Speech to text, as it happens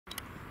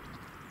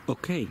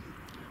Okay,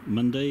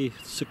 Monday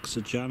 6th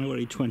of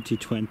January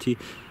 2020.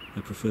 I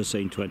prefer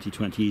saying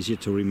 2020, easier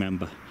to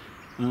remember.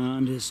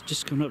 And it's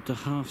just gone up to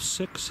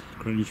 6:30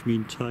 Greenwich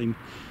Mean Time.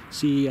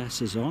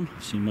 CES is on.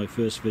 I've seen my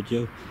first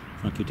video.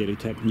 Thank you, Daily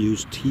Tech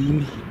News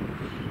team.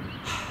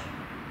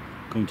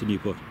 Going to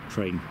Newport,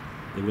 train.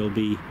 There will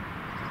be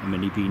a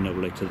mini Beano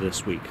later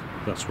this week.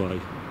 That's why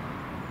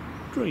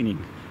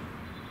training,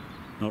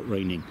 not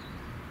raining.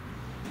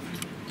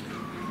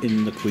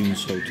 In the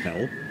Queen's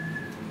Hotel.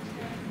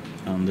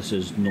 And this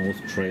is North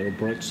Trail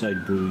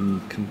Brightside Brewing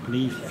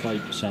Company,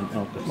 5%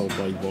 alcohol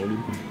by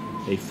volume,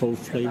 a full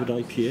flavoured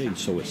IPA,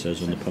 so it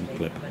says on the pump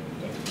clip.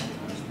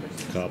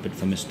 Carpet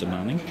for Mr.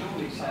 Manning.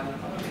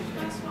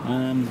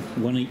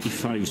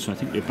 185, so I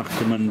think we're back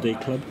to Monday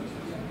Club.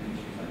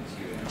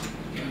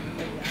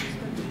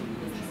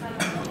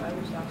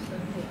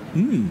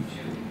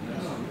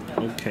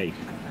 Okay.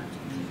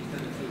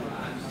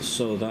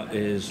 So that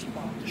is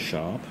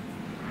sharp,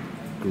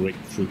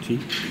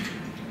 grapefruity,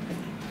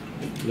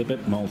 a little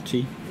bit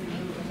malty.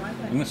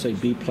 I'm going to say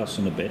B+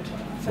 and a bit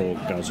for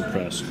Gaza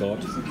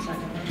Prescott.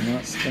 And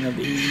that's going to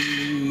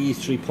be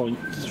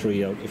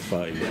 3.3 out of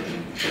 5.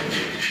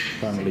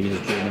 Apparently his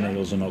German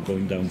ales are not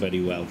going down very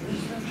well.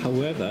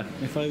 However,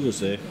 if I was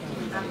there,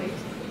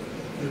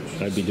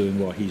 I'd be doing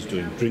what he's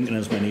doing, drinking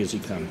as many as he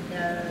can.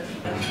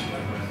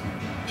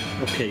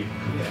 Okay,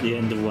 the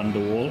end of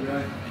Wonderwall,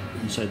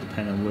 inside the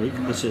Pen and Wake.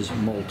 This is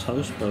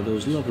Malthouse by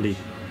those lovely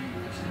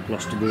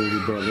Gloucester Brewery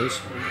brothers,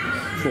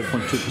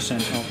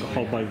 4.2%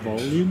 alcohol by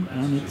volume,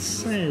 and it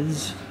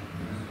says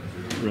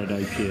red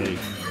IPA.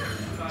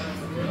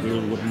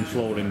 Real wooden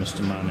flooring,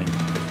 Mr. Manning.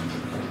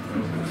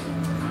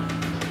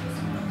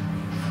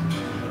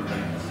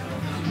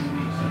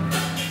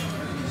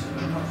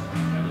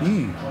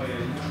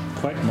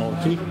 Quite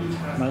malty,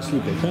 nicely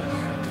bitter.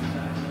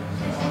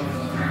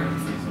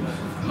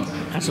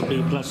 That's a B+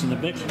 and a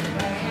bit.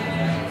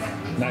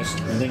 Nice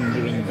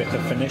lingering bitter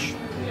finish.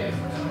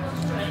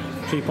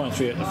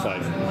 3.3 out of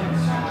 5.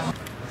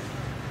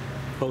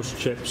 Post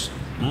chips,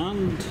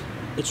 and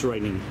it's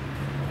raining.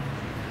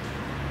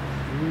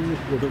 Who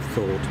would have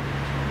thought?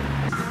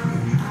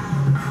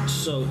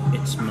 So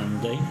it's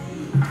Monday.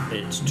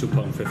 It's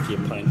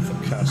 £2.50 a pint for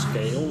cask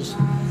ales,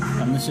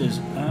 and this is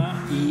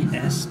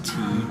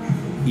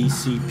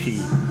REST-ECP.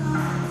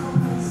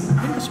 I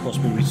think it's supposed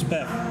to be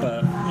respect,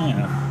 but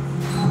yeah,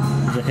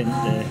 there's a hint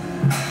there.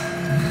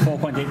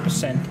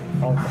 4.8%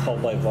 alcohol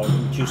by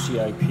volume, juicy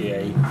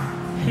IPA.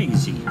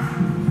 Hazy. Yeah,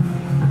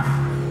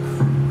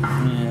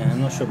 I'm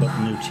not sure about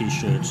the new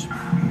t-shirts.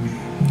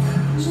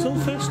 Still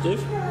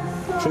festive.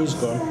 Tree's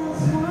gone.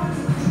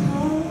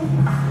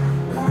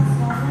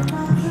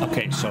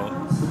 Okay, so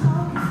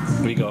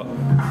we got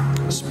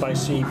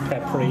spicy,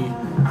 peppery,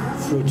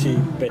 fruity,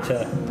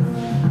 bitter,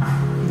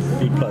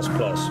 B++.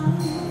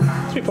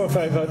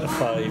 3.5 out of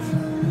 5.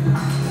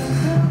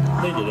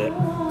 They did it.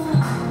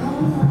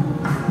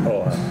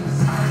 Oh,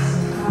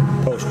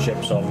 post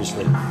chips,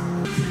 obviously.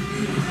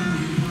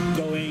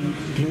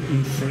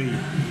 Gluten-free.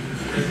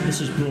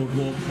 This is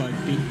Broadwalk by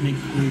Beatnik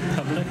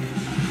Republic,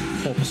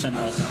 4%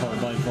 alcohol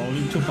by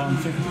volume,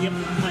 £2.50 a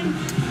pint.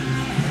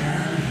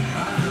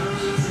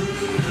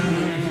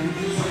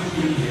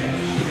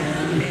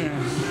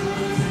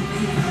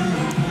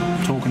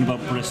 Talking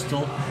about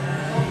Bristol.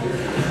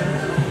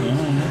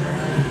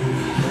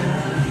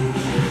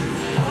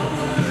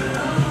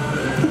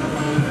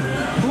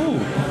 Ooh,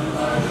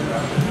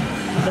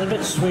 a little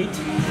bit sweet, a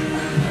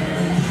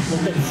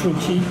little bit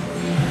fruity.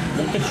 A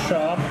little bit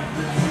sharp, a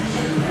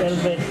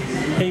little bit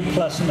B+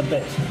 and a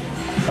bit.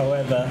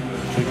 However,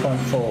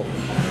 3.4.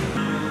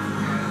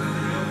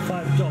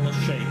 $5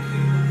 shake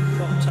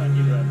from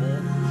Tiny Rebel.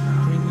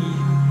 Creamy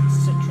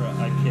Citra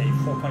IPA,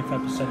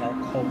 4.5%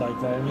 alcohol by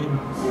volume,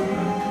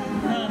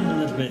 and a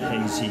little bit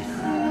hazy.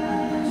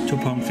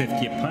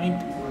 £2.50 a pint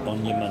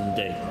on your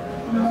Monday.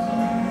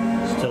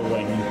 Still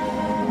raining.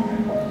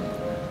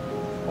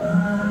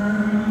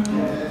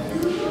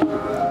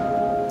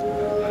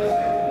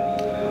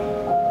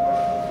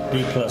 B++.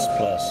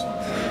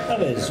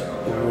 That is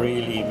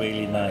really,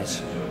 really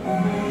nice.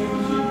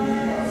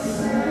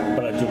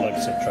 But I do like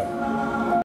Citra.